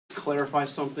Clarify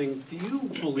something. Do you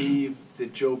believe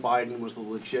that Joe Biden was the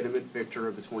legitimate victor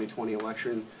of the 2020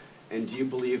 election? And do you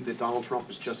believe that Donald Trump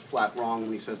is just flat wrong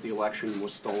when he says the election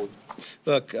was stolen?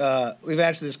 Look, we've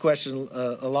answered this question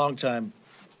a long time.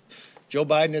 Joe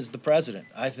Biden is the president.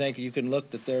 I think you can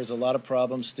look that there's a lot of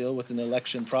problems still with the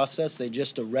election process. They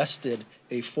just arrested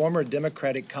a former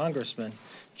Democratic congressman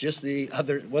just the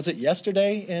other, was it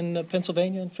yesterday in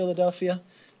Pennsylvania and Philadelphia?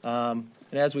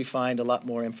 And as we find a lot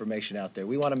more information out there,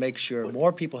 we want to make sure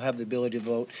more people have the ability to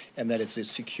vote and that it's as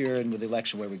secure in with the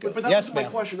election where we go. But that yes, ma'am.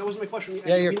 That wasn't my question.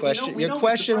 Yeah, your question. Your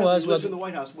question was in the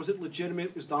White House. Was it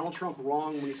legitimate? Is Donald Trump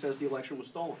wrong when he says the election was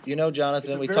stolen? You know,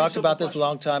 Jonathan, we talked about this a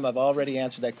long time. I've already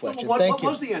answered that question. No, Thank you.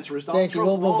 What was the answer? Is Donald Thank you. Trump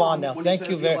We'll move on now. when Thank he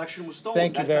you says very. the election was stolen?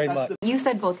 Thank you very much. You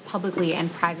said both publicly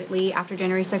and privately after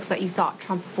January 6th that you thought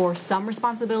Trump bore some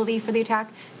responsibility for the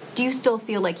attack. Do you still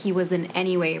feel like he was in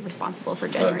any way responsible for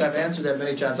January 6th? Look, I've answered that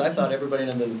many times. I thought everybody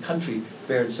in the country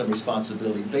bared some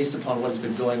responsibility based upon what has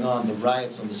been going on, the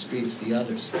riots on the streets, the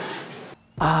others.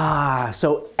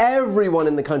 So everyone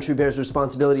in the country bears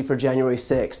responsibility for January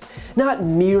 6th. Not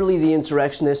merely the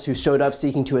insurrectionists who showed up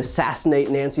seeking to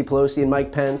assassinate Nancy Pelosi and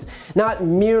Mike Pence. Not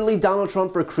merely Donald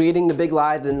Trump for creating the big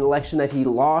lie that an election that he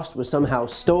lost was somehow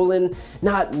stolen.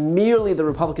 Not merely the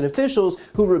Republican officials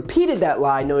who repeated that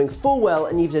lie knowing full well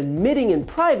and even admitting in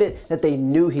private that they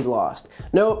knew he lost.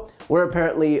 Nope, we're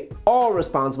apparently all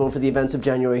responsible for the events of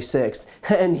January 6th.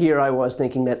 And here I was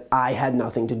thinking that I had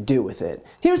nothing to do with it.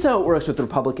 Here's how it works with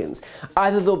Republicans.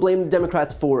 Either they'll blame the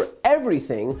Democrats for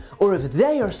everything, or if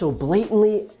they are so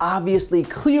blatantly, obviously,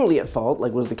 clearly at fault,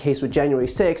 like was the case with January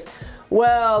 6th,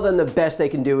 well, then the best they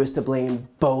can do is to blame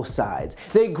both sides.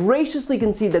 They graciously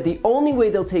concede that the only way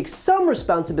they'll take some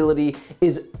responsibility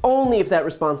is only if that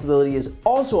responsibility is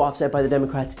also offset by the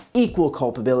Democrats' equal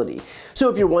culpability. So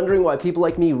if you're wondering why people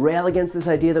like me rail against this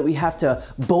idea that we have to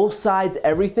both sides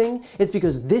everything, it's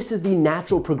because this is the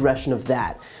natural progression of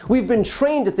that. We've been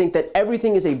trained to think that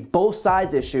everything is a both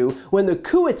sides issue when the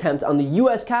coup attempt on the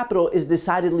US Capitol is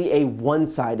decidedly a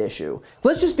one-side issue.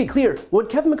 Let's just be clear, what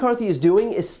Kevin McCarthy is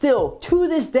doing is still, to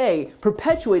this day,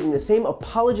 perpetuating the same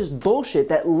apologist bullshit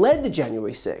that led to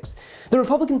January 6th. The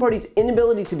Republican Party's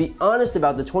inability to be honest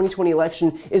about the 2020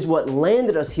 election is what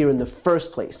landed us here in the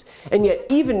first place. And yet,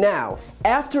 even now,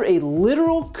 after a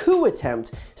literal coup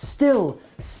attempt, still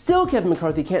Kevin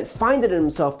McCarthy can't find it in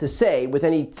himself to say, with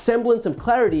any semblance of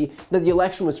clarity, that the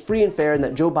election was free and fair and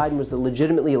that Joe Biden was the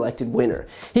legitimately elected winner.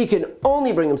 He can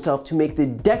only bring himself to make the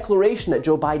declaration that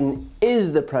Joe Biden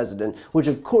is the president, which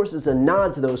of course is a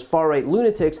nod to those far-right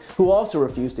lunatics who also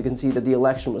refused to concede that the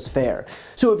election was fair.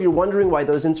 So if you're wondering why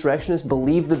those insurrectionists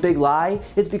believe the big lie,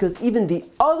 it's because even the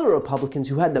other Republicans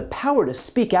who had the power to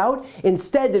speak out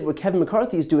instead did what Kevin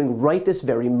McCarthy is doing right this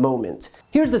very moment.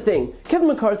 Here's the thing, Kevin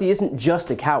McCarthy isn't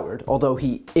just a coward, although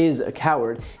he is a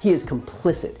coward, he is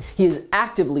complicit. He is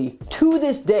actively, to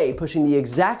this day, pushing the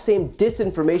exact same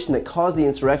disinformation that caused the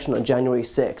insurrection on January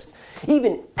 6th.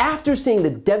 Even after seeing the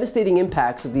devastating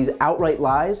impacts of these outright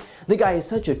lies, the guy is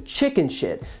such a chicken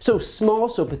shit, so small,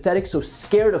 so pathetic, so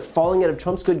scared of falling out of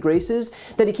Trump's good graces,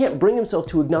 that he can't bring himself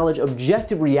to acknowledge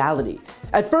objective reality.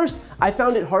 At first, I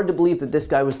found it hard to believe that this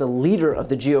guy was the leader of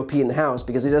the GOP in the House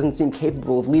because he doesn't seem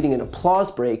capable of leading an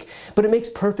applause break, but it makes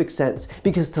perfect sense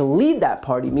because to lead that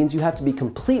party means you have to be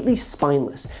completely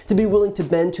spineless, to be willing to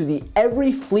bend to the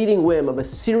every fleeting whim of a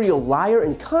serial liar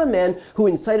and con man who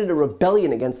incited a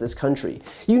rebellion against this country.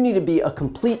 You need to be a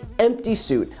complete empty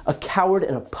suit, a coward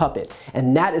and a puppet,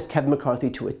 and that is Kevin McCarthy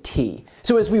to a T.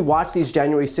 So as we watch these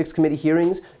January 6th committee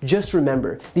hearings, just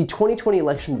remember, the 2020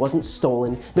 election wasn't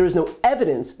stolen, there is no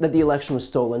evidence that the election was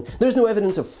stolen, there's no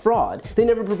evidence of fraud, they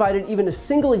never provided even a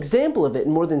single example of it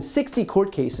in more than 60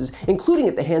 court cases, including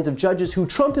at the hands of judges who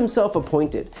Trump himself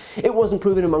appointed. It wasn't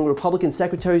proven among Republican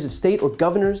secretaries of state or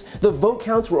governors, the vote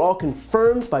counts were all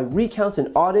confirmed by recounts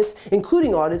and audits,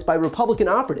 including audits by Republican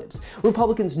operatives.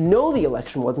 Republicans know the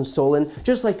election wasn't stolen,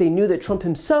 just like they knew that Trump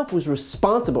himself was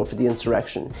responsible for the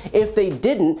insurrection. If they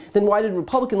didn't, then why did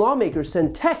Republican lawmakers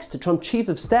send texts to Trump's chief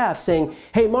of staff saying,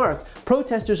 "Hey Mark,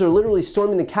 protesters are literally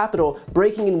storming the Capitol,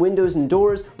 breaking in windows and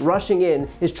doors, rushing in.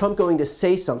 Is Trump going to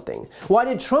say something?" Why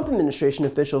did Trump administration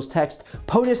officials text,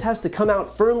 "POTUS has to come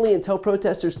out firmly and tell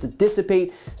protesters to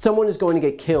dissipate, someone is going to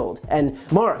get killed," and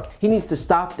 "Mark, he needs to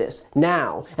stop this,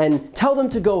 now," and "tell them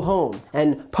to go home,"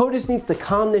 and "POTUS needs to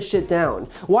calm this shit down"?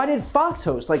 Why did Fox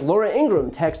hosts like Laura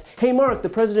Ingraham text, "Hey Mark, the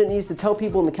president needs to tell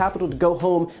people in the Capitol to go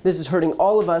home, this is hurting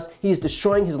all of us, he's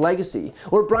destroying his legacy"?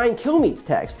 Or Brian Kilmeade's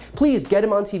text, "Please get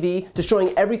him on TV,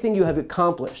 destroying everything you have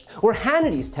accomplished"? Or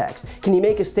Hannity's text, "Can you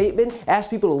make a statement, ask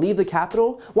people to leave the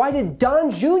Capitol"? Why did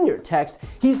Don Jr. text,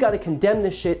 he's got to condemn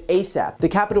this shit ASAP. The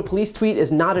Capitol Police tweet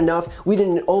is not enough. We need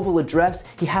an Oval Address.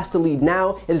 He has to lead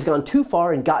now. It has gone too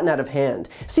far and gotten out of hand.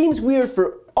 Seems weird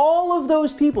for all of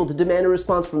those people to demand a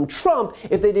response from Trump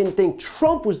if they didn't think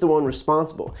Trump was the one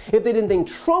responsible, if they didn't think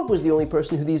Trump was the only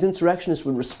person who these insurrectionists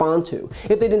would respond to,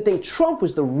 if they didn't think Trump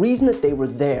was the reason that they were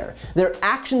there. Their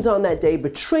actions on that day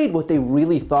betrayed what they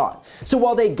really thought. So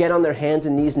while they get on their hands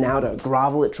and knees now to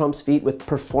grovel at Trump's feet with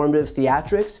performative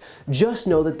theatrics, just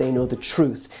know that they know the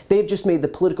truth. They've just made the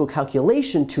political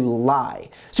calculation to lie.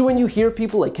 So when you hear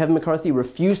people like Kevin McCarthy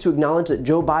refuse to acknowledge that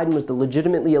Joe Biden was the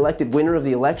legitimately elected winner of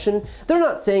the election, they're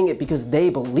not saying it because they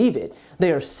believe it.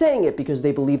 They are saying it because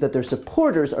they believe that their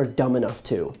supporters are dumb enough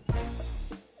to.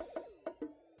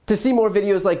 To see more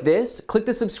videos like this, click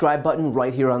the subscribe button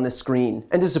right here on this screen.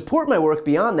 And to support my work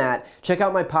beyond that, check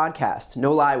out my podcast,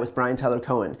 No Lie with Brian Tyler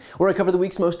Cohen, where I cover the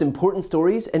week's most important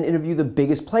stories and interview the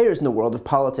biggest players in the world of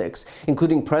politics,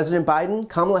 including President Biden,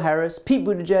 Kamala Harris, Pete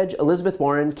Buttigieg, Elizabeth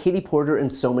Warren, Katie Porter, and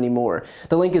so many more.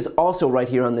 The link is also right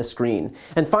here on this screen.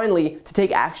 And finally, to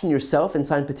take action yourself and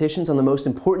sign petitions on the most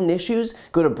important issues,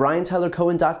 go to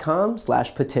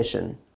briantylercohen.com/petition.